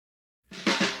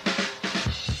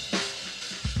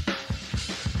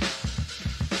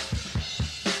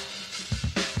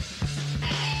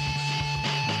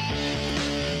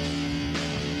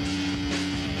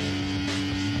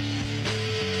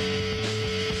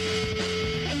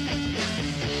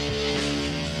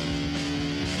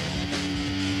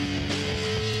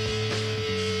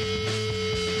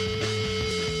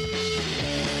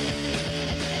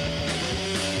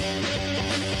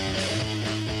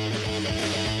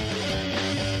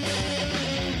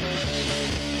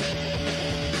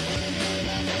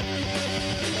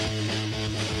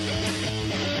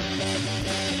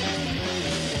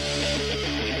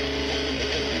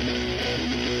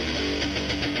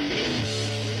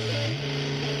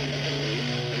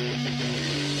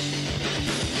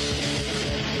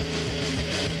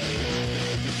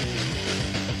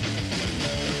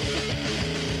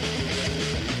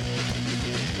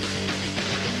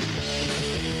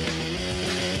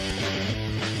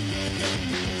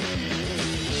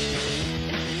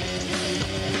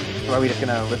So are we just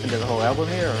gonna listen to the whole album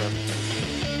here, or?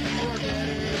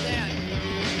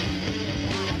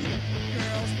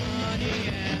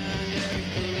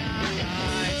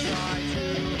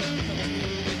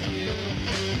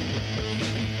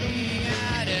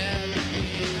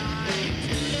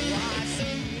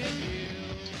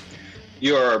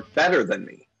 You're better than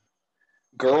me.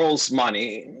 Girls,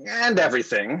 money, and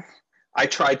everything. I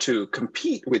try to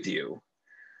compete with you,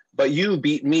 but you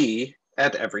beat me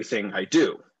at everything I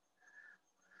do.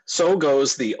 So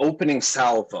goes the opening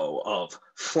salvo of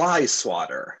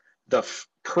Flyswatter, the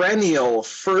perennial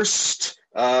first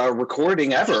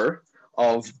recording ever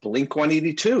of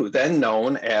Blink-182, then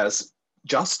known as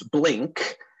just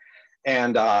Blink.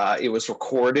 And it was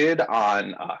recorded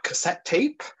on cassette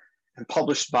tape and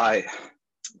published by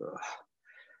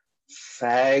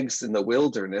Fags in the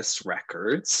Wilderness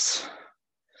Records,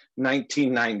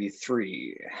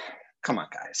 1993. Come on,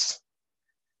 guys.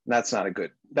 That's not a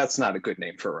good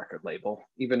name for a record label,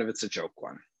 even if it's a joke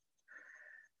one.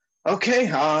 Okay,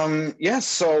 yes,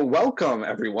 so welcome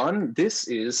everyone. This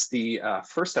is the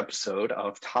first episode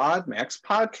of Todd Max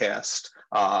podcast,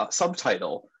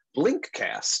 subtitle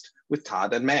Blinkcast with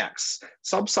Todd and Max.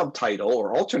 Subtitle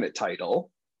or alternate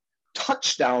title,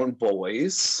 Touchdown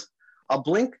Boys, a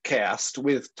Blinkcast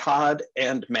with Todd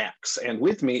and Max. And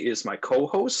with me is my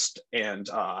co-host and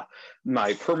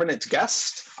my permanent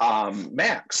guest,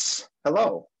 Max.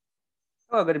 Hello.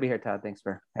 Oh, good to be here, Todd. Thanks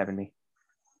for having me.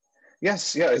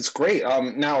 Yes, yeah, it's great.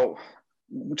 Now,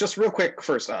 just real quick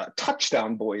first,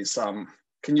 Touchdown Boys.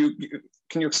 Can you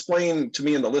explain to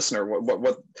me and the listener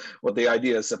what the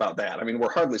idea is about that? I mean,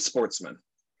 we're hardly sportsmen.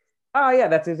 Oh yeah,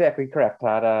 that's exactly correct,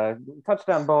 Todd.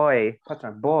 Touchdown Boy,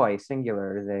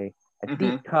 singular, is a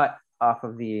deep cut off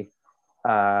of the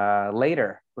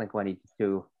later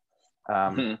Blink-182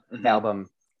 album,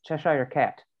 Cheshire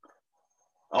Cat.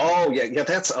 Oh yeah,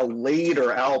 that's a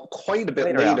later album, quite a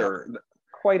bit later.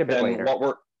 Quite a bit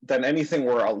later. Than anything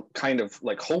we're kind of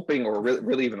like hoping or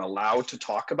really even allowed to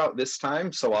talk about this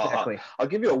time. So Exactly. I'll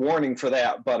give you a warning for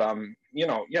that. But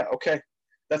yeah, okay,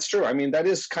 that's true. I mean, that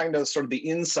is kind of sort of the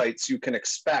insights you can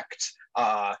expect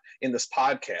in this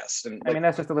podcast. And I mean,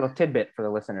 that's just a little tidbit for the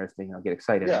listeners to get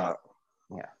excited about.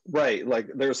 Yeah. Right. Like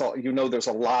there's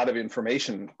a lot of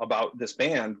information about this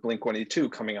band, Blink-182,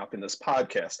 coming up in this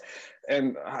podcast.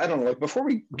 And I don't know, like before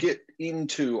we get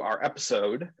into our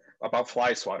episode about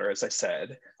Flyswatter, as I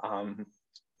said, I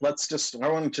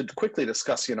wanted to quickly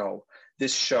discuss,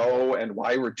 this show and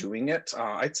why we're doing it.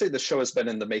 I'd say the show has been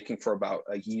in the making for about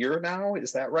a year now.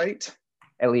 Is that right?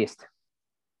 At least.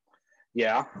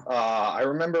 Yeah. I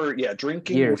remember,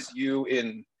 drinking with you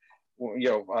in,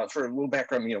 for a little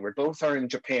background, we both are in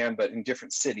Japan, but in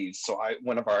different cities. So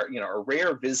one of our, our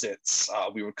rare visits,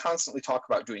 we would constantly talk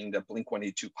about doing the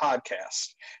Blink-182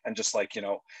 podcast, and just like,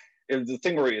 the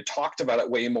thing where we had talked about it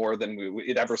way more than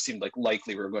it ever seemed like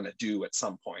likely we were going to do at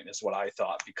some point is what I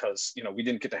thought, because, we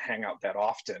didn't get to hang out that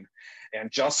often.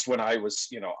 And just when I was,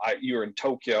 you were in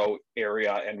Tokyo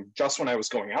area, and just when I was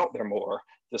going out there more,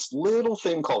 this little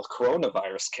thing called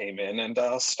coronavirus came in and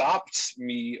stopped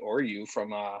me or you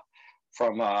from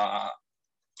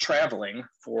traveling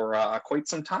for quite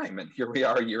some time. And here we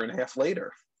are a year and a half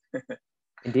later.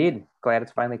 Indeed. Glad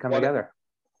it's finally come together.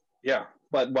 Yeah.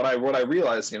 But what I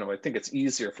realized, I think it's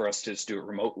easier for us to just do it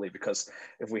remotely, because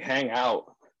if we hang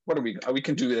out, we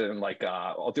can do it in like,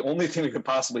 the only thing we could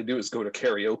possibly do is go to a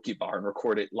karaoke bar and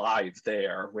record it live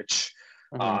there, which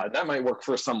that might work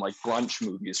for some like brunch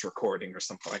movies recording or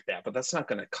something like that, but that's not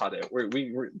going to cut it.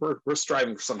 We're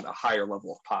striving for some higher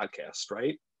level of podcast,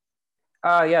 right?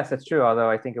 Yes, that's true. Although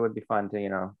I think it would be fun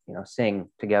to, sing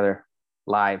together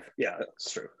live. Yeah,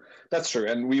 that's true. That's true.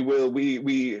 And we will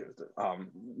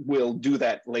do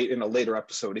that in a later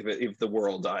episode if the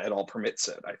world at all permits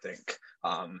it, I think.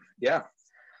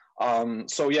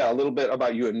 So yeah, a little bit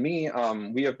about you and me.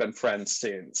 We have been friends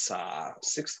since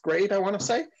 6th grade, I want to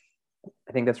say.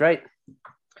 I think that's right.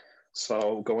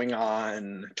 So going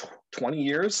on 20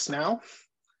 years now.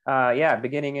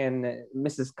 Beginning in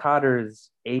Mrs.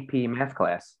 Cotter's AP math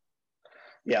class.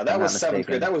 Yeah, that was 7th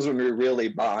grade. That was when we really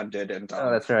bonded. And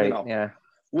that's right. Yeah.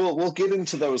 We'll get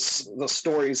into the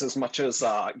stories as much as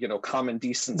common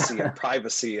decency and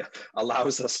privacy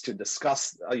allows us to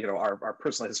discuss our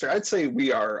personal history. I'd say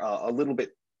we are a little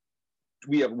bit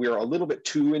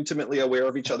too intimately aware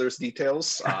of each other's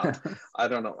details. I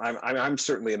don't know. I'm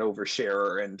certainly an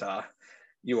oversharer, and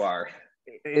you are.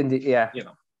 Indeed, yeah.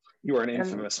 You are an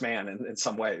infamous man in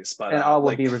some ways, but all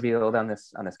will be revealed on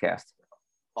this cast.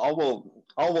 All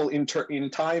will in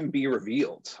time be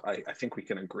revealed. I think we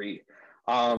can agree.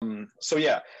 So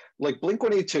yeah, like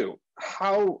Blink-182,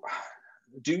 how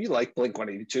do you like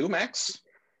Blink-182, Max?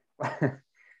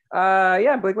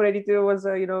 Yeah, Blink-182 was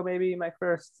maybe my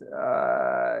first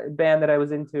band that I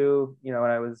was into, when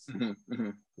I was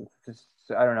just,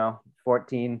 I don't know,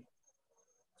 14.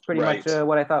 It's pretty much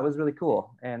what I thought was really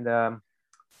cool. And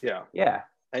yeah.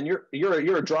 And you're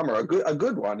a drummer, a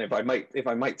good one, if I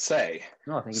might say.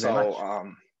 No, thank you very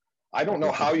much. I don't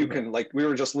know how you can, like, we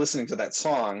were just listening to that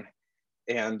song,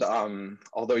 and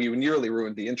although you nearly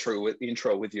ruined the intro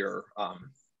with your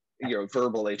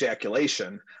verbal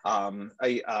ejaculation,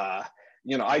 I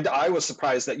was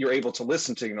surprised that you're able to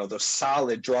listen to the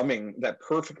solid drumming, that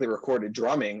perfectly recorded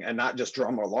drumming, and not just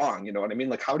drum along. You know what I mean?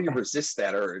 Like, how do you resist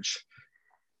that urge?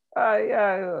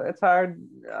 Yeah, it's hard,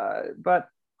 but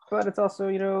it's also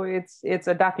it's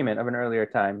a document of an earlier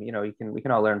time. We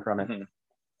can all learn from it.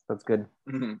 So it's good.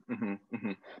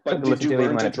 But did you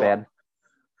learn to drum?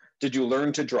 Did you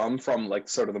learn to drum from like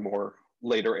sort of the more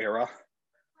later era?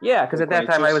 Yeah, because at that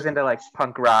time I was into like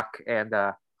punk rock, and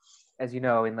as you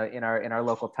know, in our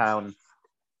local town,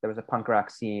 there was a punk rock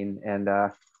scene, and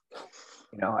I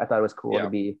thought it was cool to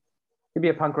be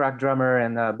a punk rock drummer,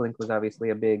 and Blink was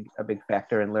obviously a big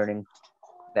factor in learning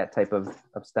that type of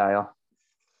style.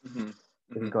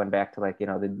 This is going back to like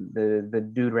the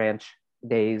Dude Ranch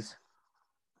days,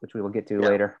 which we will get to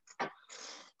later.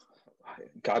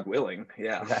 God willing,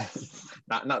 yeah.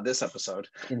 not this episode.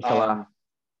 Inshallah.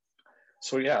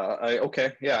 So yeah,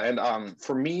 and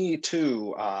for me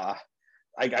too, I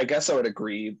guess I would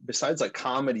agree. Besides like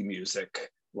comedy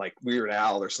music, like Weird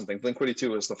Al or something, Blink-182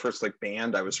 was the first like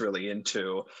band I was really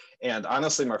into. And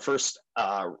honestly, my first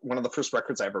one of the first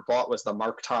records I ever bought was the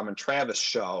Mark, Tom, and Travis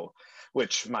show,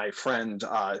 which my friend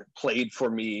played for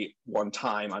me one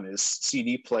time on his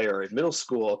CD player in middle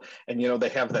school. And they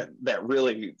have that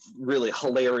really, really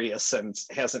hilarious and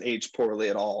hasn't aged poorly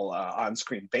at all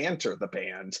on-screen banter, the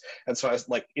band. And so I was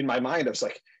like, in my mind, I was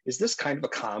like, is this kind of a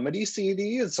comedy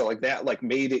CD? And so like that like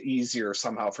made it easier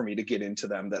somehow for me to get into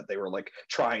them, that they were like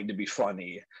trying to be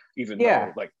funny, even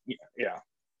though like,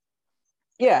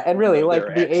 yeah, and really like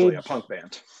they're the actually age, a punk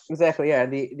band. Exactly, yeah.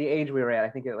 The age we were at, I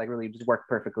think it like really just worked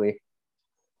perfectly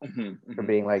for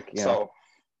being like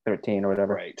 13 or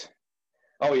whatever. Right.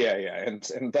 Oh yeah,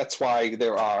 and that's why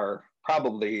there are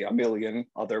probably a million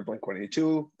other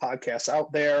Blink-182 podcasts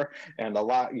out there, and a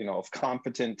lot of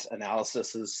competent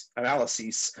analyses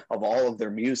of all of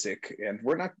their music. And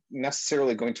we're not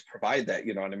necessarily going to provide that,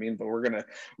 you know what I mean? But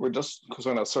we're just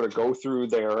going to sort of go through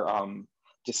their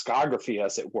discography,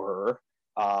 as it were,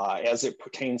 as it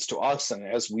pertains to us and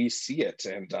as we see it.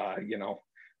 And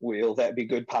will that be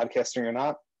good podcasting or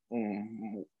not?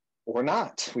 Or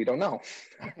not? We don't know.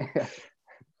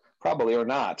 Probably or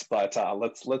not. But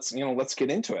let's get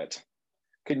into it.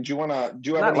 Do you have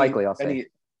not likely? I'll say.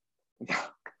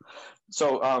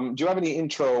 So, do you have any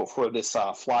intro for this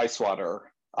Flyswatter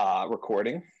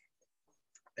recording?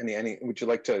 Any? Would you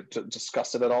like to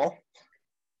discuss it at all?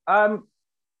 Well,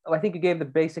 I think you gave the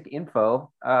basic info.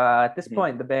 At this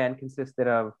point, the band consisted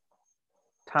of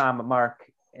Tom, Mark,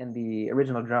 and the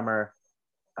original drummer,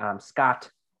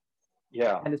 Scott.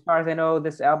 Yeah. And as far as I know,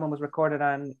 this album was recorded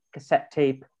on cassette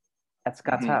tape at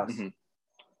Scott's house,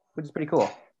 which is pretty cool.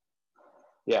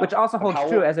 Yeah. Which also holds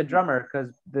true as a drummer,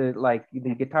 because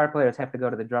the guitar players have to go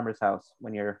to the drummer's house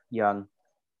when you're young.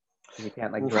 You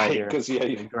can't like drive your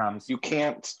drums. You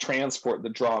can't transport the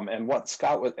drum. And what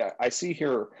Scott was, I see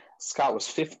here, Scott was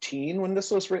 15 when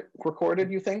this was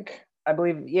recorded, you think? I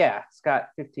believe, yeah. Scott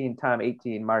 15, Tom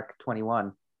 18, Mark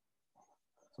 21.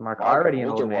 So Mark already an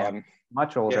old man,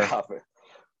 much older. Yeah,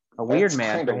 a weird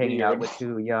man for hanging out with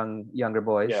two younger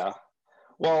boys. Yeah.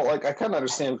 Well, like I kind of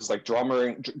understand, because like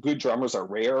good drummers are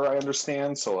rare, I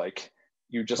understand. So like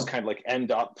you just kind of like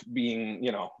end up being,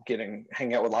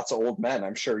 hanging out with lots of old men.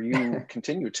 I'm sure you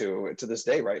continue to this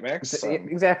day, right, Max?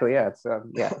 Exactly. Yeah. It's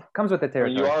comes with the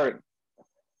territory. You are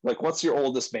like, what's your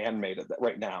oldest bandmate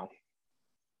right now?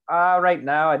 Right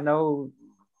now, I know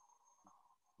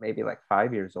maybe like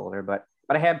 5 years older, but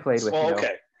I have played with.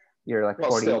 Okay. You're like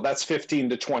 40. Still, that's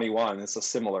 15 to 21. It's a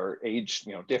similar age,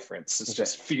 difference. It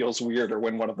just feels weirder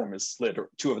when one of them is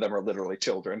two of them are literally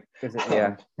children.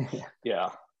 Yeah. Yeah.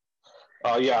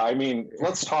 Yeah. I mean,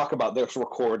 let's talk about this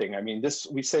recording. I mean,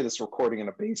 we say this recording in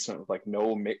a basement with like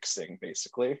no mixing,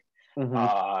 basically.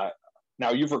 Now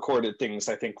you've recorded things,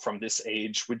 I think, from this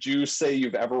age. Would you say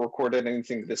you've ever recorded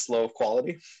anything this low of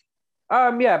quality?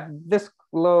 Yeah, this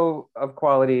low of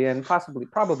quality, and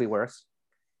probably worse.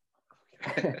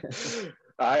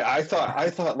 I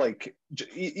thought like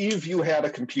if you had a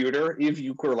computer, if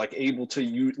you were like able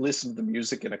to listen to the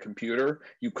music in a computer,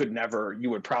 you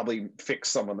would probably fix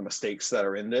some of the mistakes that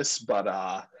are in this. But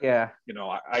Yeah.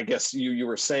 I guess you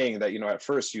were saying that, at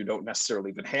first you don't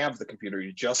necessarily even have the computer,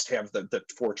 you just have the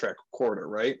 4-track recorder,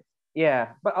 right?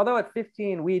 Yeah. But although at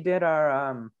 15 we did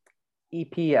our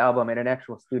EP album in an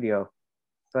actual studio.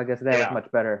 So I guess that was Yeah.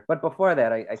 much better. But before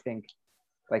that, I think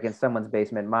like in someone's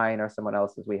basement, mine or someone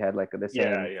else's, we had like the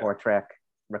Yeah, same yeah. 4-track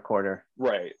recorder,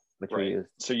 Right. which we Right. used.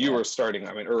 So you were starting,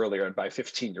 earlier, and by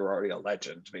 15, you're already a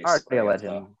legend, Already a basically,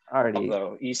 legend, of already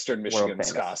the Eastern world Michigan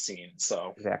ska famous. scene.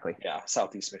 So Exactly. yeah,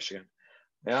 Southeast Michigan.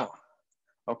 Yeah.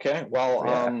 Okay. Well,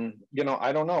 Yeah.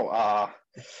 I don't know.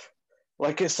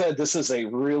 Like I said, this is a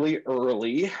really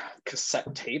early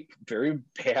cassette tape, very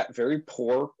bad, very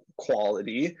poor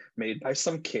quality, made by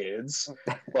some kids,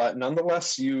 but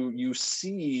nonetheless, you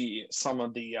see some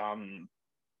of the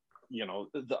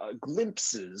the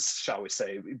glimpses, shall we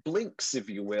say, blinks, if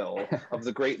you will, of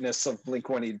the greatness of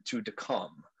Blink-182 to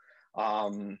come.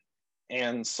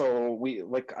 And so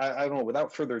I don't know,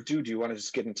 without further ado, do you want to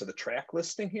just get into the track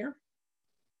listing here?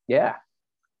 Yeah.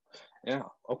 Yeah.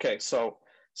 Okay. So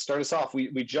start us off.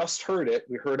 We just heard it.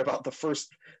 We heard about the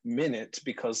first minute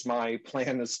because my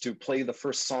plan is to play the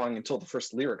first song until the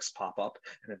first lyrics pop up.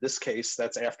 And in this case,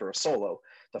 that's after a solo.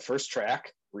 The first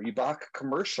track, Reebok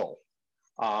Commercial.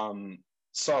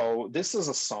 So this is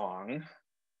a song,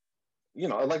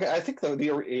 like I think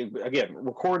again,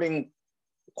 recording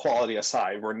quality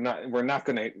aside, we're not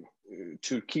going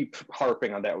to keep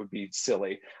harping on that, would be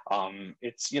silly.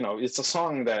 It's a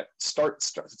song that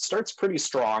starts pretty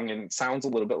strong and sounds a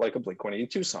little bit like a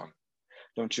Blink-182 song.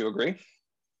 Don't you agree?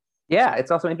 Yeah.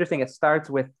 It's also interesting. It starts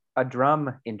with a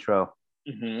drum intro.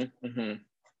 Mm-hmm, mm-hmm.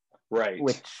 Right.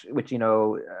 Which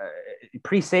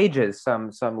presages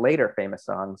some later famous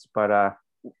songs, but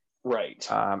right.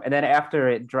 And then after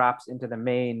it drops into the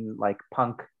main like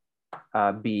punk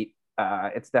beat,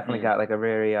 it's definitely got like a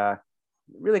very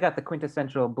really got the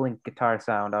quintessential Blink guitar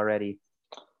sound already.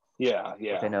 Yeah,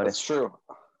 that's true.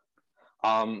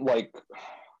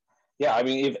 Yeah, I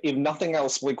mean, if nothing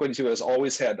else, Blink-182 has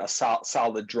always had a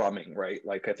solid drumming, right?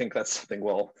 Like, I think that's something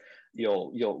we'll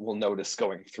notice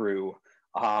going through.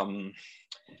 So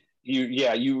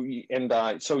yeah,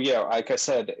 like I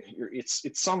said, it's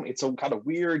a kind of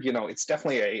weird, it's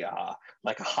definitely a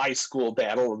like a high school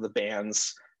battle of the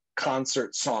bands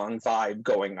concert song vibe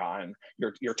going on.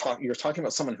 You're talking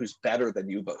about someone who's better than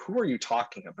you, but who are you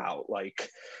talking about? Like,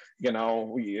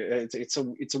 it's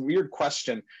a weird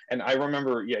question. And I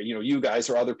remember, you guys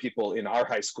or other people in our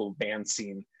high school band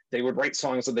scene, they would write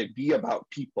songs and they'd be about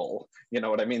people, you know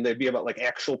what I mean? They'd be about like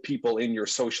actual people in your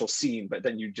social scene, but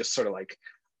then you just sort of like,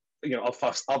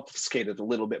 obfuscated a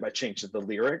little bit by changing the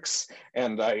lyrics.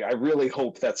 And I really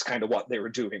hope that's kind of what they were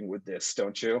doing with this,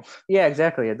 don't you? Yeah,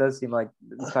 exactly. It does seem like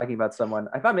it's talking about someone.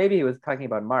 I thought maybe he was talking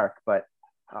about Mark, but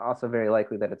also very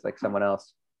likely that it's like someone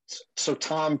else. So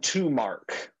Tom to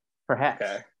Mark. Perhaps.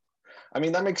 Okay. I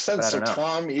mean, that makes sense. So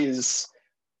Tom is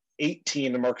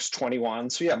 18 and Mark's 21.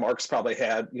 So yeah, Mark's probably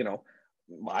had,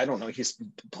 I don't know, he's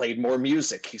played more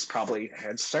music. He's probably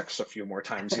had sex a few more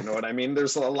times. You know what I mean?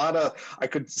 There's a lot of, I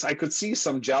could see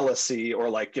some jealousy or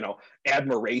like,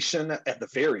 admiration at the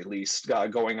very least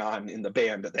going on in the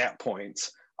band at that point.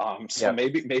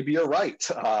 Maybe you're right.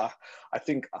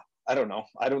 I don't know.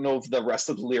 I don't know if the rest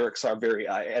of the lyrics are very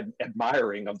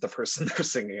admiring of the person they're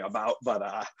singing about,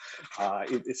 but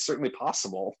it's certainly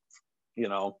possible,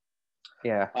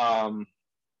 Yeah.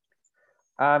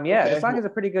 Yeah, the song has a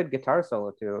pretty good guitar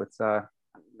solo too. It's I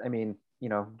mean,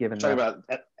 given talking about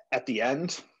at the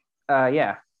end.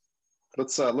 Yeah.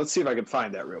 Let's see if I can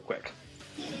find that real quick.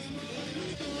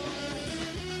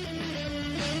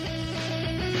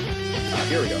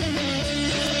 Here we go.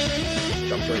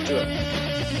 Jump right to it.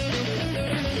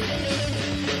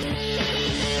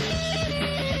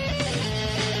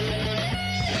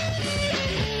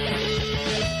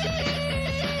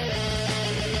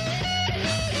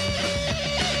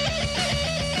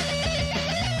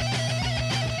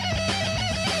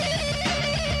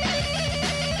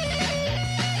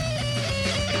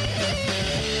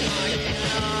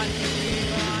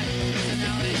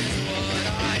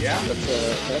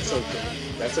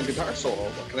 That's a guitar solo.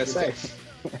 What can I say?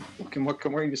 What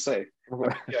can you say?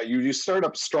 Yeah, you start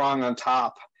up strong on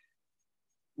top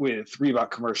with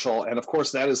Reebok Commercial, and of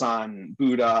course that is on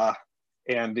Buddha,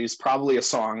 and is certainly a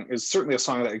song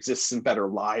that exists in better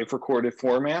live recorded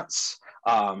formats.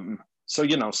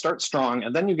 So start strong,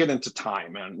 and then you get into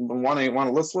Time, and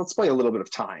let's play a little bit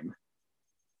of Time.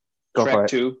 Go Track for it.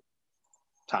 2,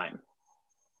 Time.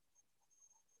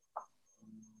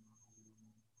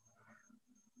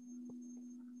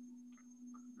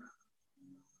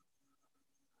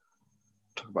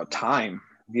 about time.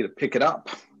 You need to pick it up.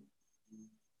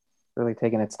 Really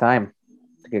taking its time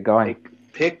to get going.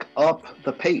 Pick up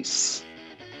the pace.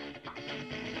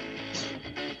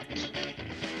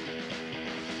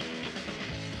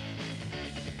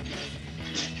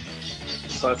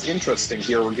 So that's interesting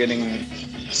here. We're getting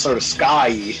sort of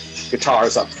sky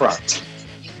guitars up front.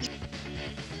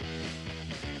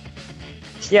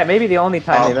 Yeah, maybe the only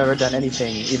time they've ever done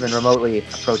anything even remotely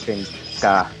approaching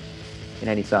ska in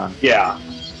any song. Yeah.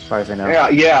 As far as I know.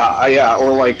 Yeah.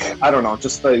 Or like, I don't know,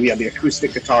 just the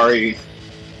acoustic guitar-y,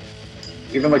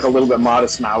 even like a little bit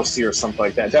Modest Mousey or something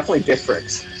like that. Definitely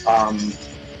different.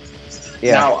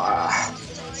 Now,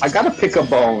 I got to pick a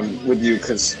bone with you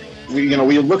because we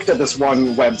looked at this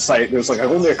one website. There's like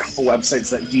only a couple websites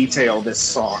that detail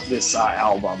this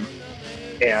album,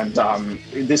 and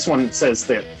this one says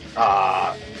that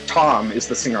Tom is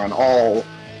the singer on all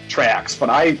tracks, but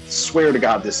I swear to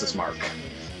God this is Mark,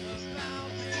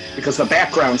 because the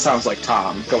background sounds like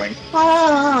Tom going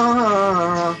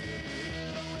ah.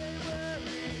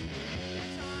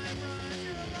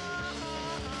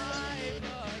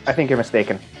 I think you're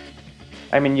mistaken.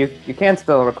 I mean, you can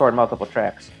still record multiple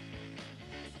tracks.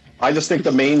 I just think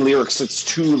the main lyrics, it's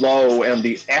too low, and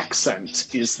the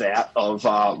accent is that of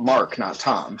Mark, not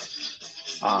Tom.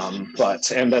 But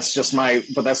that's just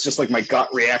like my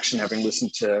gut reaction, having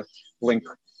listened to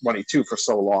Blink-182 for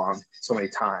so long, so many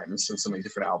times, and so many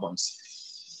different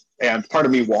albums. And part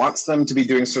of me wants them to be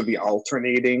doing sort of the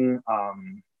alternating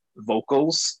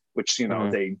vocals, which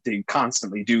they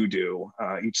constantly do.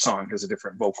 Each song has a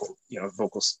different vocal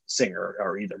singer,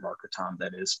 or either Mark or Tom,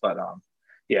 that is. But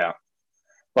yeah.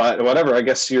 But whatever, I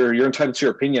guess you're entitled to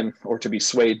your opinion, or to be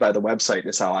swayed by the website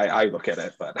is how I look at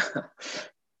it. But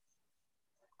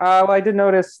well, I did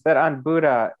notice that on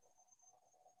Buddha,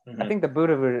 I think the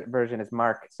Buddha version is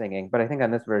Mark singing, but I think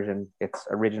on this version it's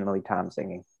originally Tom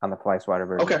singing on the Flyswatter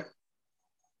version. Okay.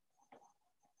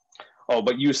 Oh,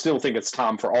 but you still think it's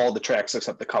Tom for all the tracks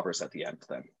except the covers at the end,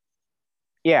 then?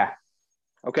 Yeah.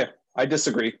 Okay, I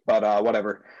disagree, but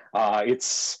whatever.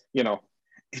 It's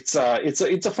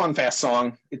a fun, fast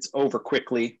song. It's over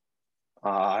quickly.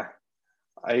 I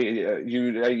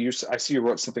see you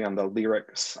wrote something on the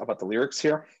lyrics, about the lyrics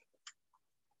here.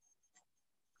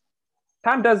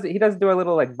 Tom does do a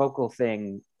little like vocal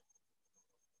thing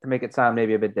to make it sound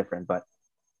maybe a bit different, but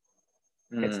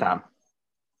it's Tom.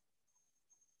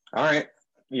 All right.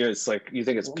 It's like, you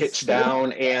think it's pitched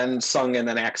down and sung in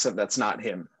an accent that's not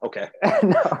him. Okay.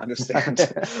 No.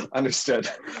 Understood.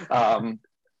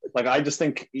 Like, I just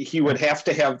think he would have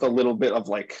to have the little bit of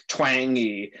like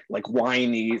twangy, like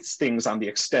whiny things on the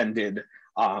extended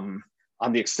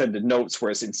notes,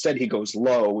 whereas instead he goes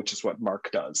low, which is what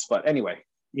Mark does. But anyway,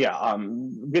 yeah.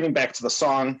 Getting back to the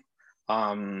song,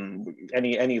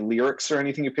 any lyrics or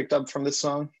anything you picked up from this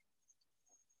song?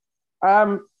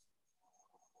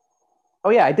 Oh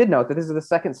yeah, I did note that this is the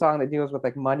second song that deals with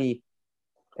like money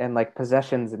and like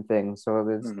possessions and things. So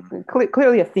there's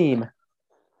clearly a theme.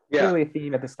 Yeah. Clearly a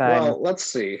theme at this time. Well, let's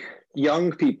see.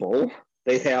 Young people,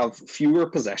 they have fewer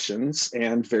possessions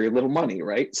and very little money,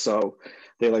 right? So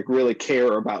they like really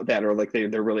care about that, or like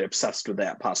they're really obsessed with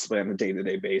that, possibly on a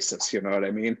day-to-day basis. You know what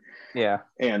I mean? Yeah.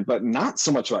 But not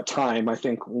so much about time. I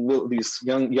think these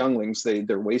younglings,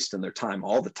 they're wasting their time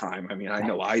all the time. I mean, I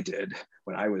know I did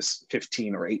when I was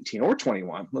 15 or 18 or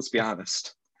 21. Let's be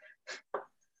honest. I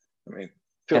mean,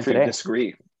 feel free to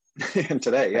disagree. And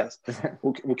today, yes,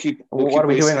 we'll keep. What are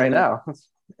we doing right now?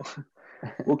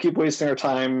 We'll keep wasting our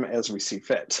time as we see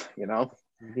fit.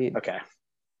 Indeed. Okay.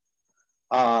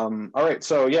 All right.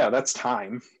 So yeah, that's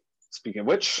time. Speaking of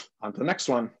which, on to the next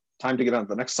one. Time to get on to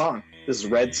the next song. This is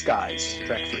Red Skies,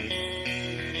 track 3.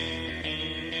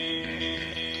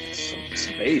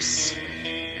 Some bass.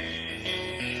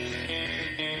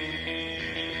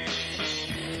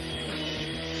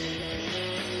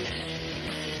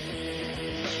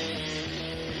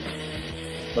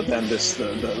 But then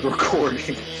the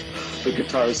recording, the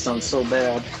guitars sound so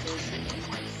bad.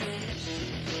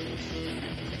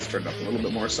 Let's turn it up a little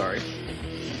bit more, sorry.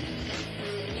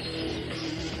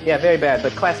 Yeah, very bad.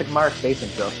 The classic Mark bass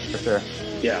intro, for sure.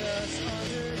 Yeah.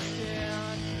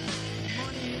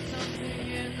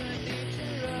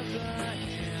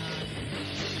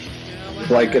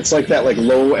 Like, it's like that like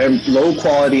low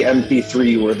quality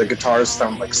MP3 where the guitars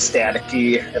sound like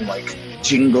staticky and like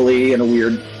jingly in a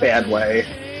weird bad way.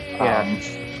 Yeah.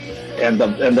 And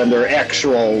then their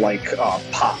actual like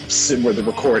pops where the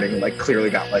recording like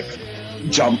clearly got like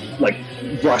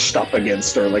brushed up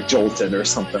against or like jolted or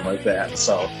something like that.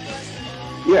 So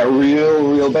yeah,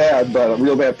 real bad, but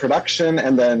real bad production.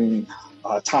 And then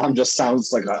Tom just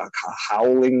sounds like a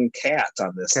howling cat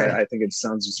on this. Okay. I think it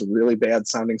sounds just a really bad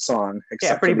sounding song,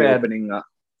 except pretty for the bad. opening,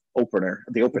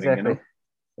 the opening, exactly.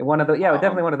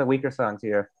 Definitely one of the weaker songs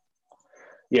here.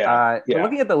 Yeah. But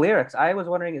looking at the lyrics, I was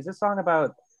wondering, is this song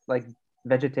about like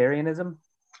vegetarianism?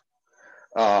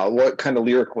 What kind of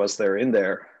lyric was there in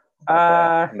there?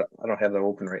 I don't have that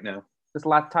open right now. There's a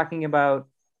lot talking about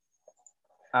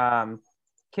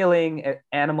killing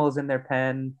animals in their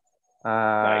pen.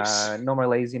 Nice. No more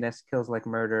laziness, kills like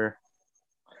murder.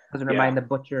 Doesn't remind the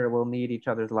butcher we'll need each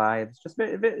other's lives. Just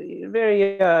very, very,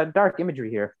 very dark imagery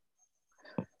here.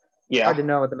 Yeah. Hard to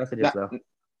know what the message is, though.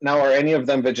 Now, are any of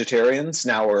them vegetarians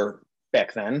now or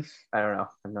back then? I don't know. I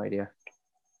have no idea.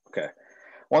 Okay.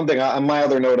 One thing on my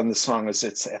other note on the song is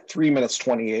it's at 3 minutes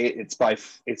 28.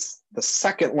 It's the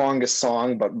second longest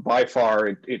song, but by far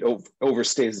it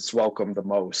overstays its welcome the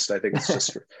most. I think it's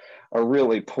just a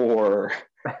really poor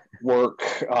work.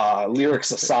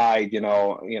 Lyrics aside,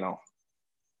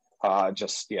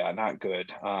 just not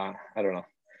good. I don't know.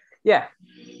 Yeah.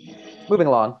 Moving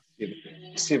along.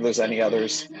 See if there's any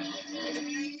others.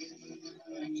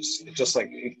 Just like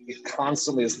it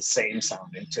constantly is the same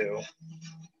sounding too.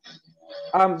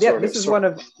 This is one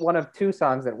of two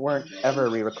songs that weren't ever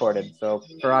re-recorded, so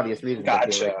for obvious reasons.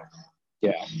 Gotcha.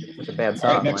 Yeah. It's a bad song.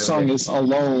 All right, next song is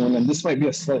Alone, and this might be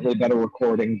a slightly better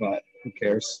recording, but who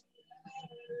cares?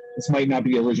 This might not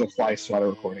be the original Flyswatter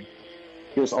recording.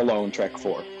 Here's Alone, track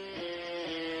 4.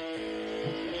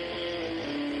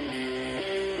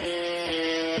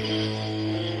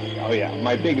 Oh yeah,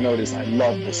 my big note is I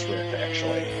love this riff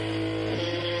actually.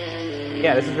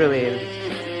 Yeah, this is really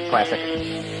classic.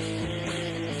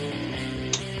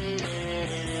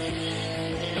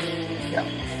 Yeah,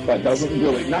 but not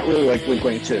really like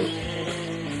Blink-182.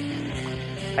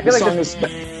 I feel like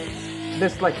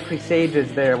this like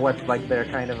presages their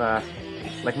kind of a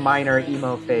like minor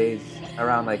emo phase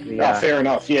around like the. Fair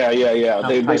enough. Yeah.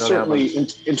 They certainly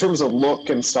in terms of look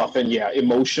and stuff and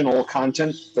emotional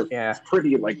content, they're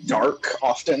pretty like dark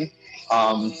often.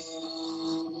 And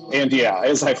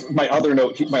my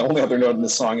only other note in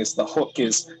this song is the hook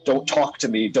is "Don't talk to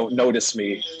me, don't notice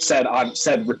me," said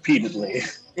repeatedly.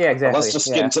 Yeah, exactly. Let's just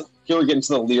get into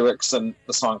the lyrics, and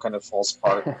the song kind of falls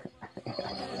apart.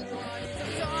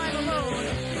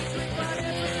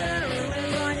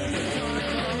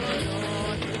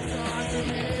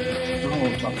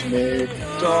 Don't talk to me,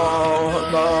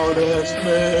 don't notice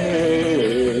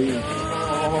me,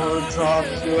 don't talk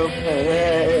to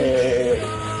me,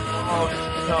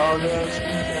 don't notice me.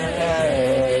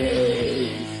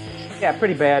 Yeah,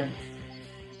 pretty bad.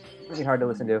 Really hard to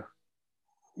listen to.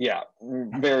 Yeah,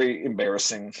 very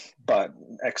embarrassing, but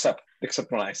except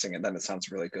when I sing it, then it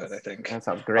sounds really good, I think. That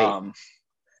sounds great.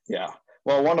 Yeah.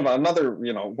 Well,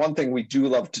 one thing we do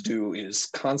love to do is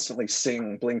constantly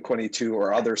sing Blink-182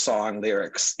 or other song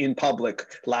lyrics in public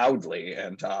loudly.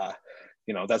 And,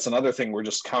 that's another thing. We're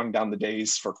just counting down the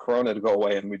days for Corona to go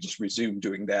away, and we just resume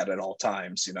doing that at all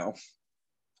times,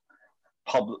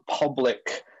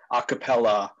 Public a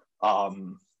cappella,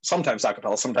 sometimes a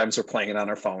cappella, sometimes we're playing it on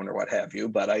our phone or what have you.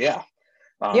 But, I do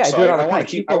it all the time.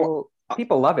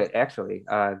 People love it, actually.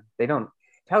 They don't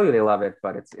tell you they love it,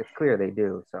 but it's clear they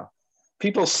do, so.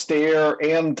 People stare,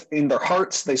 and in their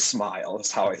hearts they smile,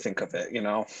 is how I think of it,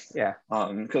 Yeah.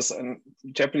 Because all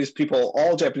Japanese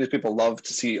people love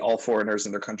to see all foreigners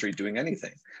in their country doing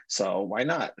anything. So why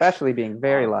not? Especially being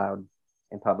very loud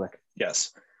in public.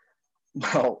 Yes.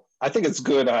 Well, I think it's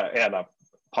good at a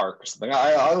park or something.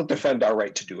 I don't defend our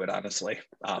right to do it, honestly.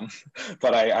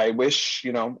 But I wish,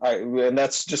 and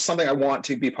that's just something I want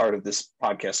to be part of this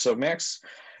podcast. So Max,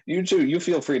 you too, you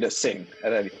feel free to sing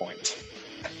at any point.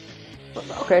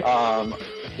 Okay.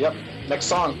 Yep. Next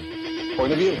song.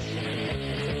 Point of View.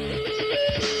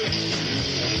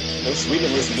 We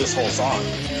didn't listen to this whole song.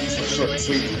 It's short and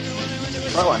sweet.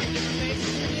 Right one.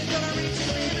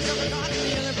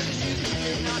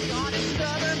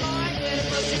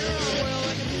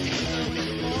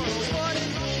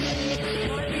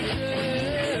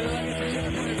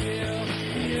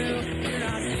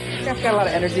 It's got a lot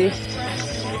of energy.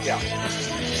 Yeah.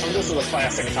 This is a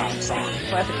classic Tom song.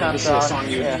 Classic Tom this song. This is a song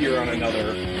you hear on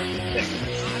another thing.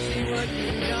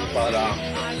 But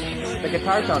the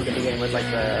guitar tone at the beginning was like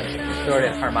the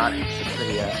distorted harmonics. It's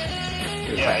pretty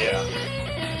yeah.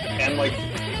 And like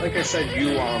I said,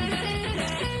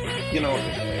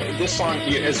 this song,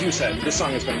 as you said, this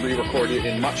song has been re-recorded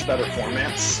in much better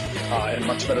formats and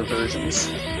much better versions.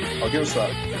 Oh, here's the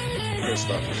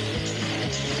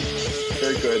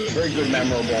very good,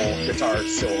 memorable guitar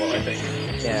solo, I think.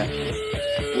 Yeah.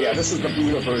 Yeah, this is the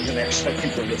Buddha version, actually, I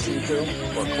think we're listening to,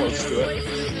 or close to it.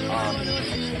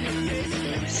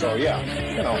 So yeah,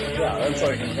 that's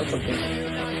a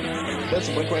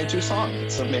Blink-182 song.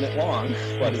 It's a minute long,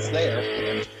 but it's there.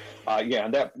 And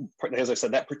and that, as I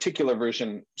said, that particular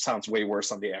version sounds way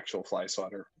worse on the actual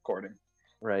Flyswatter recording.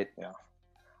 Right. Yeah.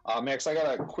 Max, I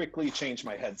gotta quickly change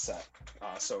my headset.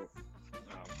 So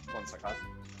 1 second. I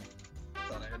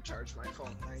thought I had charged my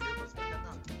phone. My earbuds back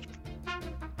on.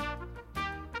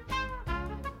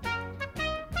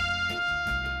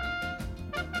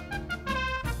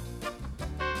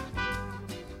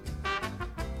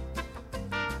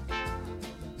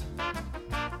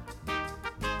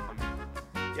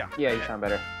 Yeah, you sound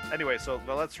better. Anyway, so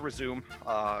let's resume.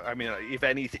 I mean,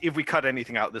 if we cut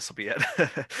anything out, this will be it.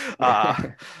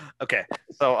 Okay,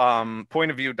 so point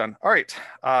of view done. All right,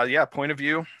 point of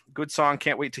view, good song.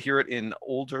 Can't wait to hear it in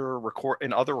other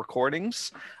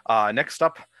recordings. Next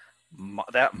up,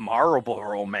 that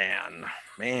Marlboro Man.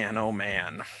 Man, oh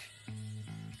man.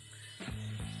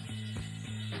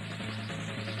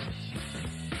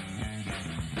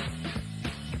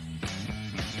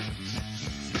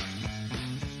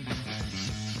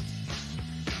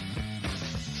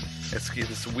 It's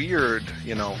this weird,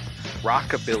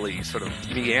 rockabilly sort of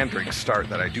meandering start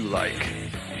that I do like.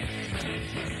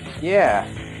 Yeah.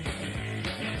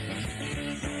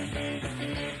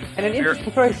 And an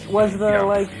interesting choice was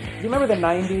the you remember the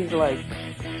 90s like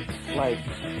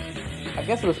I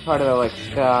guess it was part of the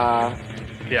ska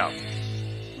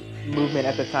movement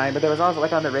at the time, but there was also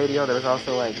on the radio there was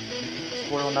also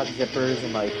squirrel nut zippers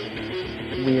and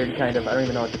weird kind of, I don't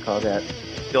even know what to call that.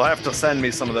 You'll have to send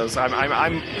me some of those.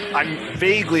 I'm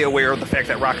vaguely aware of the fact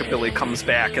that rockabilly comes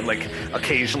back and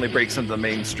occasionally breaks into the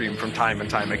mainstream from time and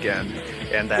time again,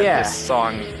 and that this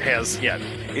song has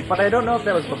but I don't know if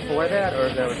that was before that or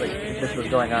if that was this was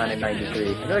going on in '93.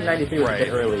 I feel like '93 was a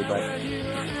bit early, but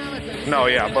no,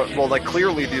 but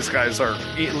clearly these guys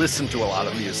listen to a lot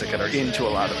of music and are into a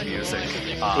lot of music.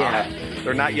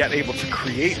 They're not yet able to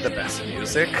create the best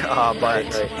music, but.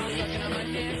 Right.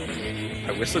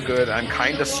 I whistle good. I'm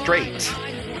kind of straight.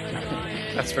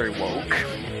 That's very woke.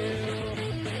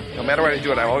 No matter what I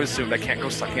do, I always assume I can't go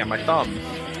sucking on my thumb.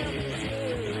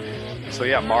 So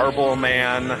Marlboro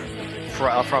Man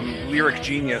from Lyric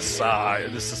Genius.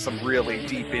 This is some really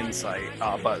deep insight,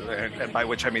 and by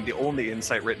which I mean the only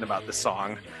insight written about this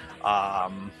song.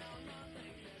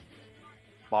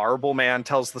 Marlboro Man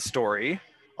tells the story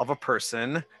of a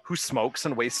person who smokes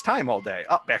and wastes time all day.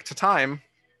 Back to time.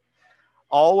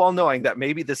 All while knowing that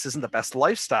maybe this isn't the best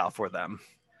lifestyle for them.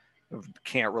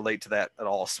 Can't relate to that at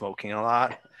all, smoking a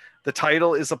lot. The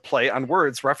title is a play on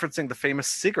words referencing the famous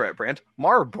cigarette brand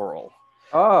Marlboro.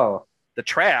 Oh. The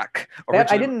track.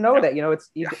 I didn't know that.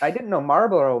 I didn't know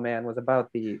Marlboro Man was about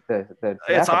the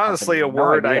it's honestly a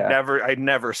word I'd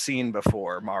never seen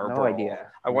before, Marlboro. No idea.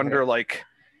 I wonder I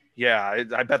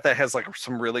bet that has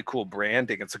some really cool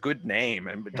branding. It's a good name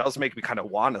and it does make me kind of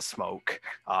want to smoke.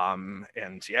 And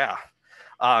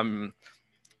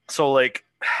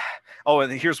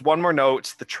here's one more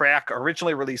note. The track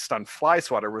originally released on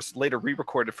Flyswatter was later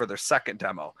re-recorded for their second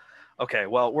demo. Okay,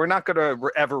 well, we're not going to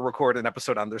ever record an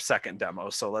episode on their second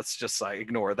demo, so let's just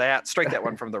ignore that. Strike that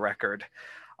one from the record.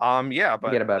 But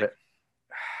forget about it.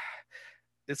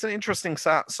 It's an interesting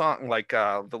song.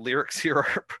 The lyrics here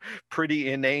are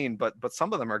pretty inane, but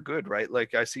some of them are good, right?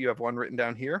 I see you have one written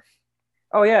down here.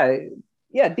 Oh yeah,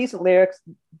 decent lyrics,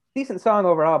 decent song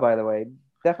overall. By the way,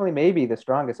 definitely maybe the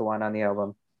strongest one on the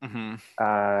album. Mm-hmm.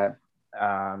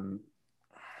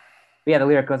 The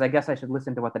lyric goes, I guess I should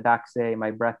listen to what the docs say.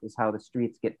 My breath is how the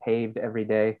streets get paved every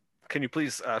day. Can you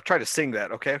please try to sing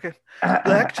that? Okay.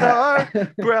 Black tar,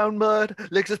 brown mud,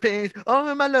 Lexus paint all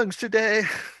in my lungs today.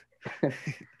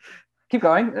 Keep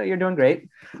going. You're doing great.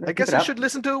 I guess I should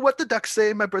listen to what the ducks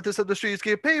say. My breath is how the streets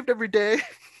get paved every day.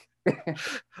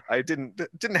 I didn't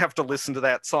have to listen to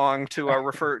that song to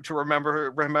remember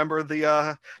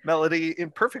the melody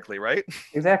imperfectly, right?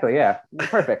 Exactly. Yeah.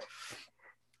 Perfect.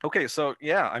 Okay, so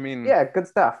good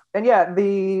stuff. And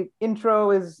the intro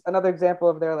is another example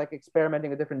of their experimenting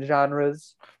with different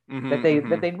genres that they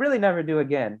really never do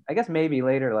again. I guess maybe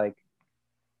later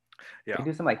they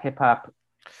do some hip hop.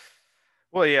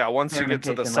 Well, yeah, once you get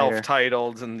to the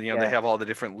self-titled and they have all the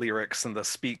different lyrics and the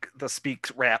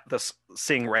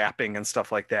sing rapping and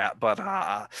stuff like that, but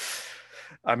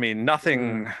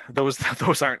nothing.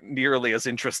 Those aren't nearly as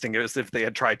interesting as if they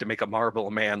had tried to make a Marlboro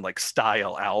Man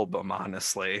style album.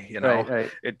 Honestly, right.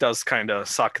 It does kind of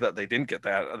suck that they didn't get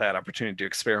that opportunity to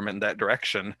experiment in that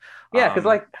direction. Yeah,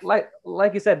 because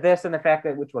like you said, this and the fact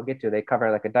that, which we'll get to, they cover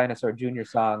a Dinosaur Jr.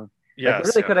 song. Yes, it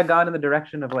really could have gone in the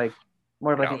direction of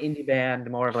more of an indie band,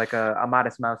 more of a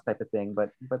Modest Mouse type of thing,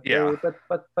 but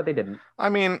they didn't.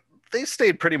 they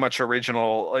stayed pretty much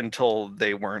original until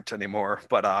they weren't anymore.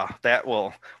 But that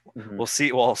will we'll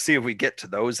see. We'll see if we get to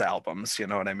those albums. You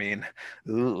know what I mean?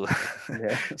 Ooh,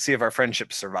 Yeah. See if our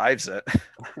friendship survives it.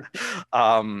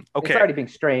 Okay. It's already being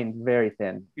strained very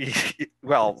thin.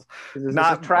 Well, this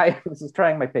is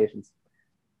trying my patience.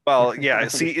 Well, yeah.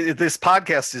 See, this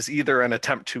podcast is either an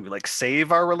attempt to like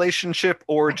save our relationship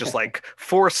or just like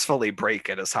forcefully break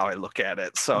it, is how I look at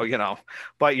it. So,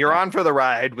 but you're on for the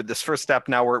ride with this first step.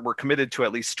 Now we're committed to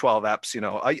at least 12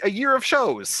 eps, a year of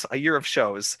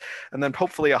shows, and then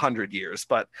hopefully 100 years.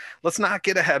 But let's not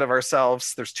get ahead of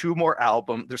ourselves. There's two more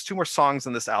songs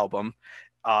in this album.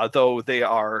 Though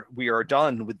we are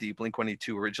done with the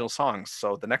Blink-182 original songs.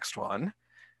 So the next one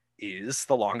is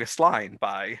The Longest Line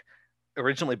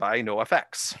originally by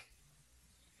NoFX.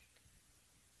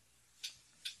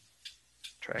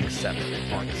 Track 7,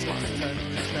 Longest Line.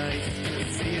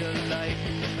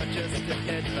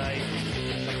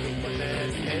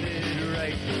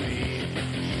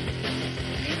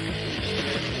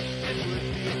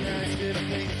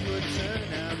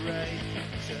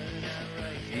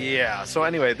 Yeah, so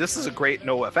anyway, this is a great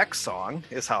NoFX song,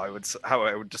 is how I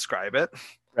would describe it.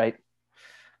 Right.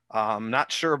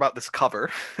 Not sure about this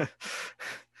cover.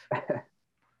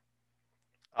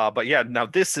 But yeah, now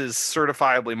this is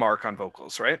certifiably Mark on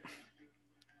vocals, right?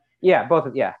 Yeah,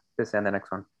 both. Yeah, this and the next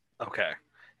one. Okay,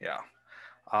 yeah.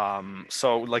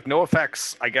 So like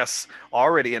NoFX, I guess,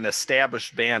 already an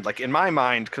established band. Like in my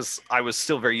mind, because I was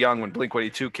still very young when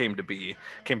Blink-182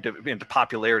 came into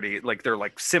popularity. Like they're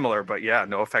like similar, but yeah,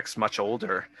 NoFX much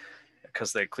older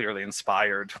because they clearly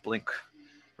inspired Blink,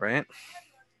 right?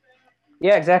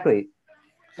 Yeah, exactly.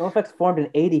 NoFX formed in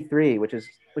 '83, which is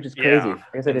crazy. Yeah,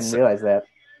 I guess I didn't realize that.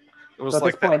 It was so at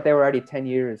like this point, they were already 10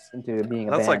 years into being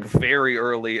a band. That's like very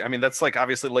early. I mean, that's like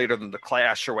obviously later than the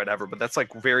Clash or whatever, but that's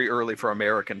like very early for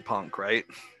American punk, right?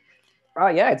 Oh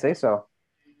yeah, I'd say so.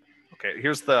 Okay,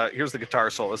 here's the guitar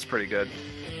solo. It's pretty good.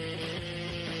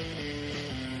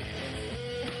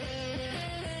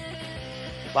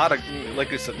 A lot of,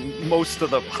 like I said, most of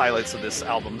the highlights of this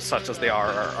album, such as they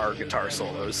are guitar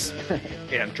solos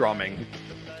and drumming.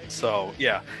 So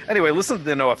yeah. Anyway, listen to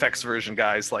the NoFX version,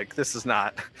 guys. Like this is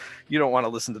not, you don't want to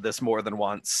listen to this more than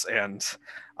once, and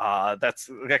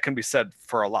that can be said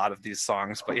for a lot of these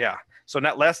songs. But yeah. So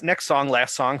last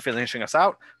song, finishing us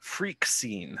out, "Freak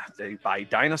Scene" by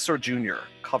Dinosaur Jr.,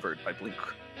 covered by Blink.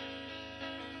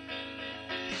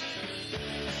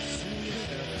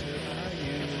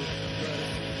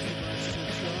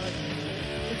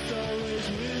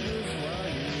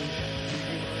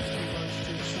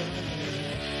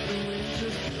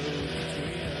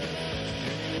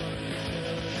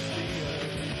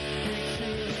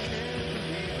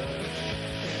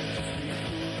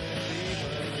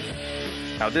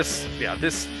 Now I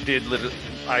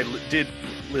did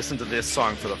listen to this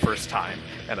song for the first time,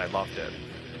 and I loved it.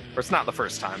 Or it's not the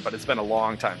first time, but it's been a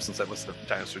long time since I listened to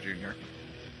Dinosaur Jr.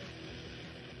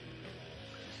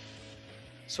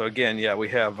 So again, yeah, we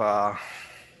have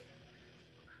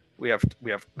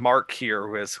Mark here,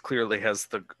 who clearly has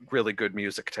the really good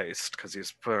music taste because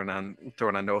he's throwing on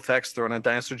NoFX, throwing on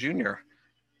Dinosaur Jr.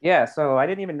 Yeah, so I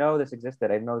didn't even know this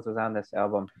existed. I didn't know this was on this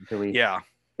album until we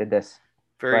did this.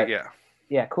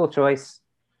 Yeah, cool choice.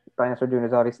 Dinosaur Jr.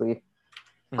 is obviously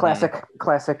classic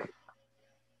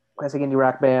indie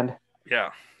rock band.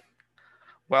 Yeah.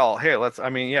 Well, hey,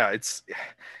 it's,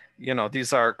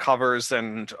 these are covers,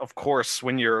 and of course,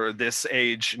 when you're this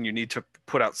age and you need to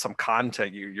put out some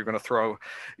content,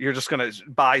 you're just gonna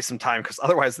buy some time, because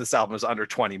otherwise this album is under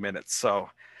 20 minutes. So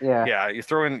yeah, you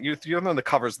throw in the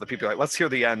covers of the people, like, let's hear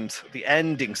the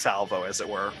ending salvo, as it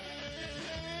were.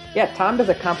 Yeah, Tom does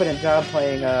a competent job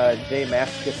playing Jay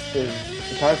Mascis'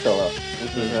 guitar solo,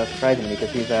 which is surprising to me,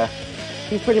 because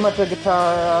he's pretty much a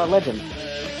guitar legend.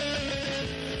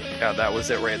 Yeah, that was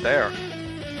it right there.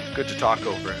 Good to talk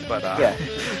over it, but yeah.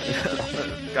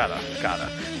 gotta.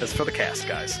 That's for the cast,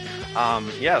 guys.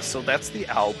 So that's the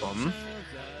album.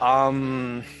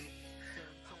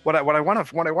 What I want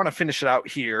to finish it out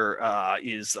here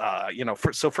is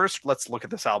first let's look at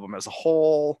this album as a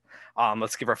whole.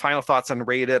 Let's give our final thoughts and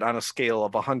rate it on a scale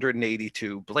of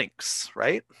 182 blinks,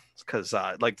 right? Because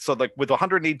with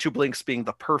 182 blinks being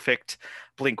the perfect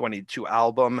Blink-182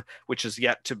 album, which is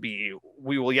we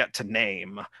will yet to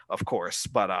name, of course.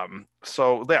 But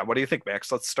what do you think,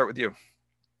 Max? Let's start with you.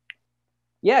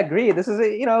 Yeah, agree. This is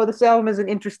this album is an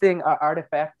interesting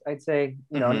artifact, I'd say.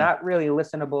 Not really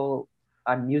listenable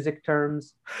on music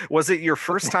terms. Was it your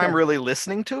first time really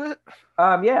listening to it?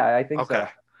 Yeah, I think so.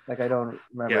 Like, I don't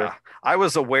remember. Yeah, I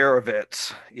was aware of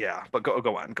it. Yeah, but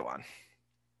go on.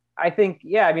 I think,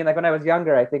 yeah, I mean, like when I was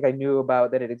younger, I think I knew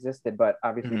about that it existed, but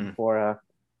obviously before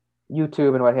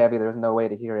YouTube and what have you, there was no way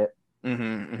to hear it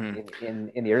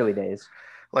in the early days.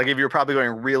 Like if you're probably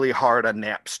going really hard on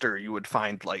Napster, you would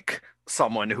find like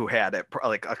someone who had it,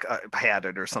 like had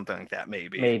it or something like that,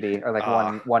 maybe. Maybe, or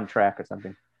like one track or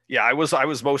something. Yeah, I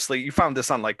was mostly, you found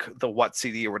this on like the What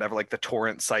CD or whatever, like the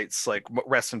torrent sites, like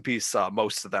rest in peace,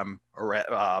 most of them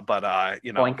are, but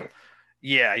you know, Boink.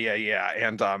 yeah,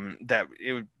 and that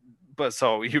it would. But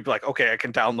so you'd be like, okay, I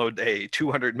can download a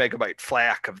 200 megabyte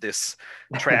FLAC of this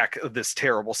track of this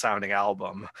terrible sounding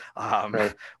album.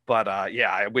 Right. But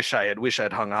yeah, I wish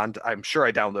I'd hung on. I'm sure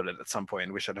I downloaded it at some point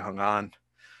and wish I'd hung on.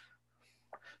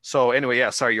 So anyway, yeah,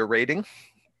 sorry, your rating?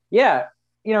 Yeah,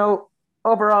 you know,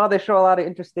 overall they show a lot of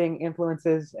interesting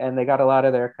influences, and they got a lot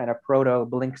of their kind of proto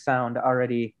Blink sound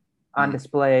already on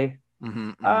display.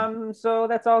 So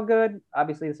that's all good.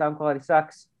 Obviously, the sound quality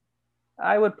sucks.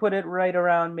 I would put it right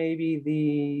around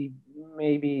maybe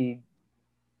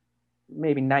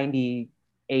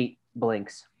 98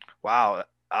 blinks. Wow.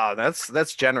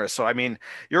 That's generous. So I mean,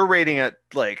 you're rating it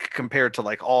like compared to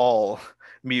like all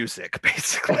music,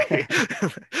 basically,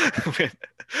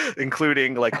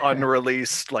 including like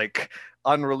unreleased like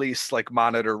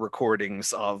monitor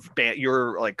recordings of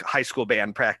your like high school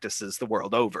band practices the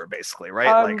world over, basically,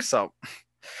 right? Like so.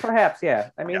 Perhaps,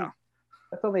 yeah. I mean, yeah.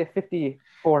 That's only a 54%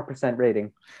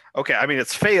 rating. Okay, I mean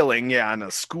it's failing, yeah, on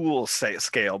a school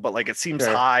scale, but like it seems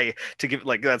high to give,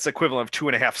 like that's equivalent of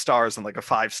 2.5 stars on like a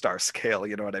 5-star scale.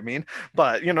 You know what I mean?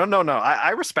 But you know, no, I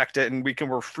respect it, and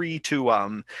we're free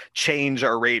to change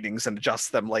our ratings and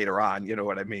adjust them later on. You know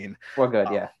what I mean? Well, good,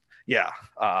 yeah. Yeah,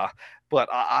 but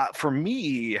for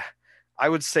me, I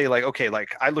would say like, okay,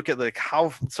 like I look at like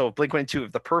how, so Blink-182,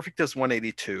 if the perfect is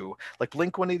 182, like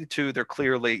Blink-182, they're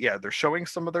clearly, yeah, they're showing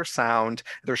some of their sound.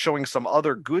 They're showing some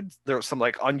other good, there's some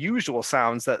like unusual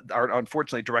sounds that are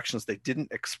unfortunately directions they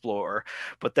didn't explore.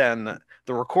 But then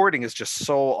the recording is just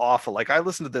so awful. Like I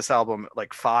listened to this album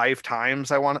like 5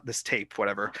 times. I want this tape,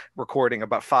 whatever, recording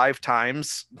about 5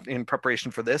 times in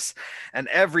preparation for this. And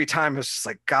every time it's just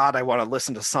like, God, I want to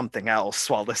listen to something else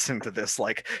while listening to this,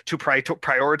 like to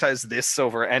prioritize this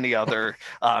over any other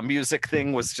music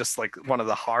thing was just like one of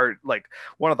the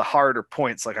harder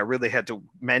points. Like I really had to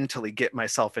mentally get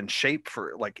myself in shape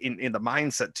for like in the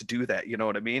mindset to do that. You know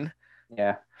what I mean?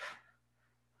 Yeah.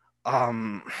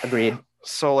 Agreed.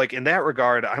 So like in that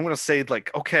regard, I'm going to say like,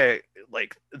 okay,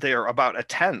 like they're about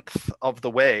 1/10 of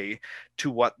the way to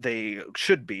what they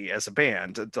should be as a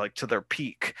band, like to their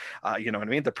peak. You know what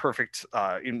I mean? The perfect,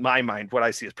 in my mind, what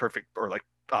I see as perfect, or like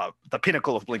the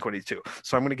pinnacle of Blink-182.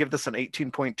 So I'm going to give this an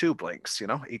 18.2 blinks,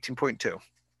 18.2.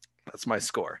 That's my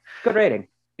score. Good rating.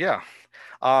 Yeah.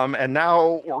 And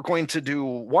now we're going to do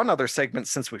one other segment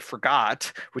since we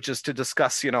forgot, which is to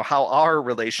discuss, how our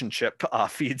relationship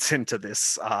feeds into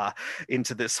this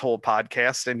whole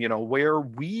podcast, and, where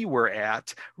we were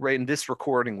at when this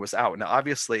recording was out. Now,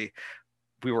 obviously,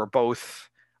 we were both,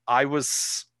 I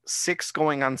was 6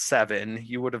 going on 7.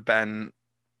 You would have been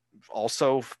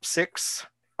also 6.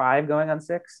 5 going on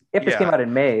 6. If this came out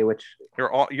in May, which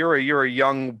you're a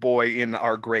young boy in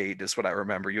our grade, is what I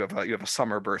remember. You have a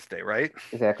summer birthday, right?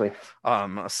 Exactly.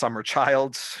 A summer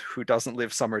child who doesn't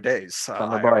live summer days.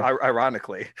 Summer boy.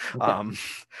 Ironically, and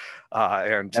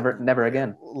never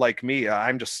again. Like me,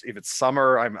 I'm just, if it's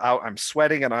summer, I'm out, I'm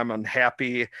sweating, and I'm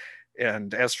unhappy.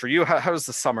 And as for you, how does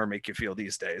the summer make you feel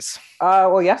these days?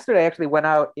 Well, yesterday I actually went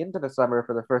out into the summer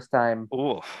for the first time.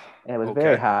 Ooh, and it was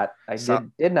very hot. I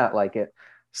did not like it.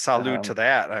 Salute to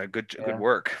that. Good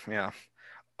work. Yeah.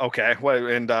 Okay. Well,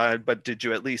 and but did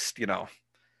you at least,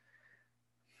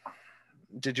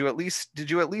 did you at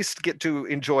least get to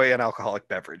enjoy an alcoholic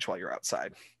beverage while you're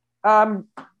outside?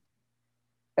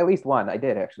 At least one. I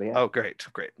did actually. Yeah. Oh, great.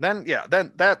 Then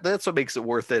that's what makes it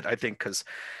worth it, I think, because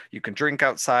you can drink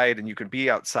outside and you can be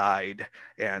outside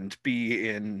and be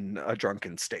in a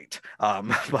drunken state.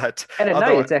 But and at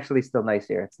night it's actually still nice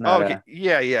here. It's not. Okay.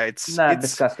 It's not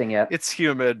disgusting yet. It's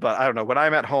humid, but I don't know. When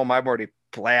I'm at home, I'm already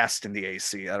blasting the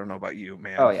AC. I don't know about you,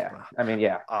 man. Oh yeah. I mean,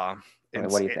 yeah.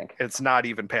 What do you think? It's not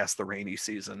even past the rainy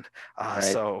season. Right.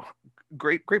 So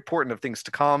great portent of things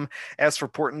to come. As for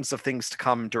portents of things to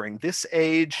come during this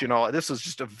age, this was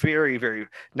just a very, very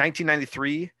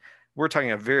 1993. We're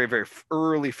talking a very, very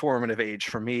early formative age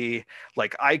for me.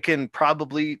 Like I can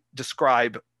probably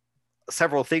describe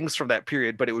several things from that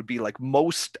period, but it would be like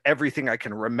most everything I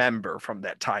can remember from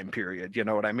that time period. You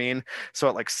know what I mean? So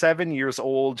at like 7 years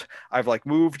old, I've like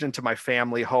moved into my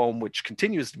family home, which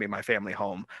continues to be my family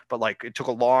home, but like it took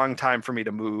a long time for me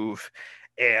to move.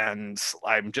 and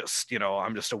I'm just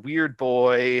a weird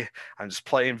boy. I'm just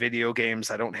playing video games.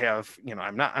 I don't have,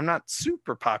 I'm not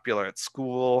super popular at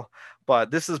school, but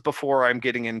this is before I'm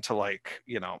getting into like,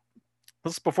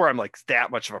 this is before I'm like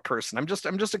that much of a person. I'm just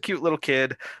a cute little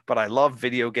kid, but I love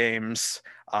video games.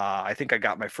 I think I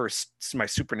got my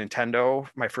Super Nintendo,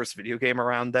 my first video game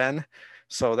around then.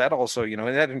 So that also, and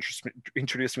that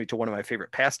introduced me to one of my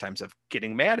favorite pastimes of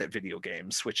getting mad at video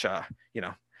games, which,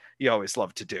 you always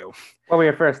love to do. What were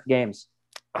your first games?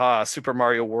 Super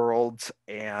Mario World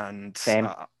and Same.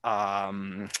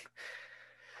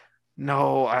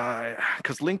 No,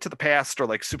 because Link to the Past or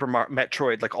like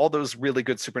Metroid, like all those really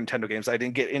good Super Nintendo games I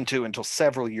didn't get into until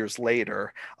several years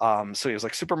later. So it was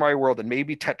like Super Mario World and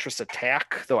maybe Tetris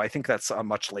Attack, though I think that's a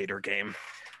much later game.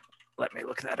 Let me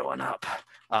look that one up.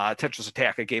 Tetris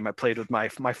Attack, a game I played with my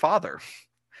father.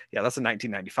 Yeah, that's a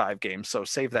 1995 game, so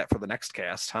save that for the next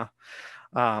cast, huh?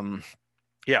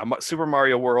 Yeah, Super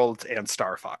Mario World and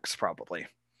Star Fox, probably.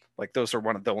 Like those are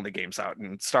one of the only games out,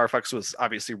 and Star Fox was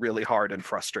obviously really hard and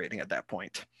frustrating at that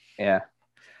point. Yeah.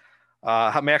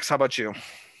 Max, how about you?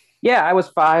 Yeah, I was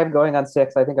 5 going on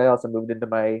 6. I think I also moved into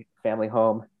my family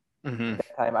home at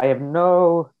that time. I have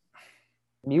no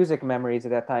music memories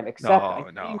at that time, except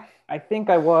I think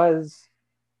I was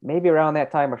maybe around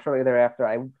that time or shortly thereafter.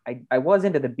 I was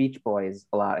into the Beach Boys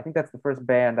a lot. I think that's the first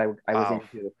band I was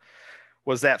into.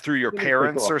 Was that through your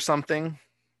parents or something?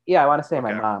 Yeah, I want to say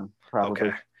my mom, probably.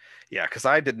 Okay. Yeah, because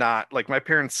I did not, like my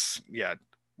parents,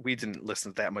 we didn't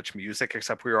listen to that much music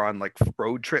except we were on like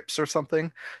road trips or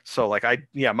something. So like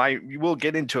we'll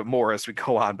get into it more as we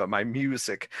go on, but my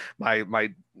music, my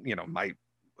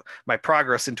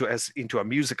progress into a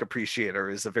music appreciator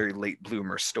is a very late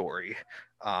bloomer story.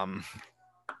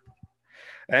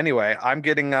 Anyway, I'm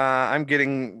getting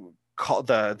called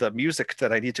the music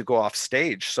that I need to go off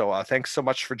stage. So thanks so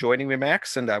much for joining me,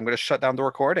 Max, and I'm going to shut down the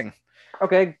recording.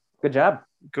 Okay, good job.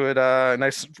 Good,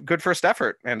 good first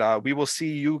effort. And we will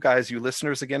see you guys, you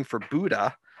listeners, again for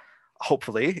Buddha,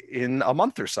 hopefully in a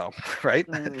month or so, right?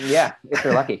 Yeah, if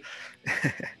you're lucky.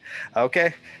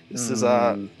 Okay, this is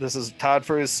Todd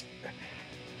from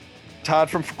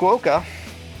Fukuoka,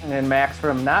 and Max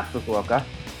from not Fukuoka.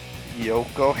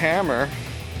 Yoko Hammer.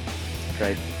 That's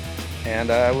right. And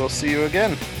we'll see you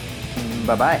again.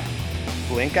 Bye-bye.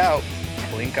 Blink out,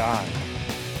 blink on.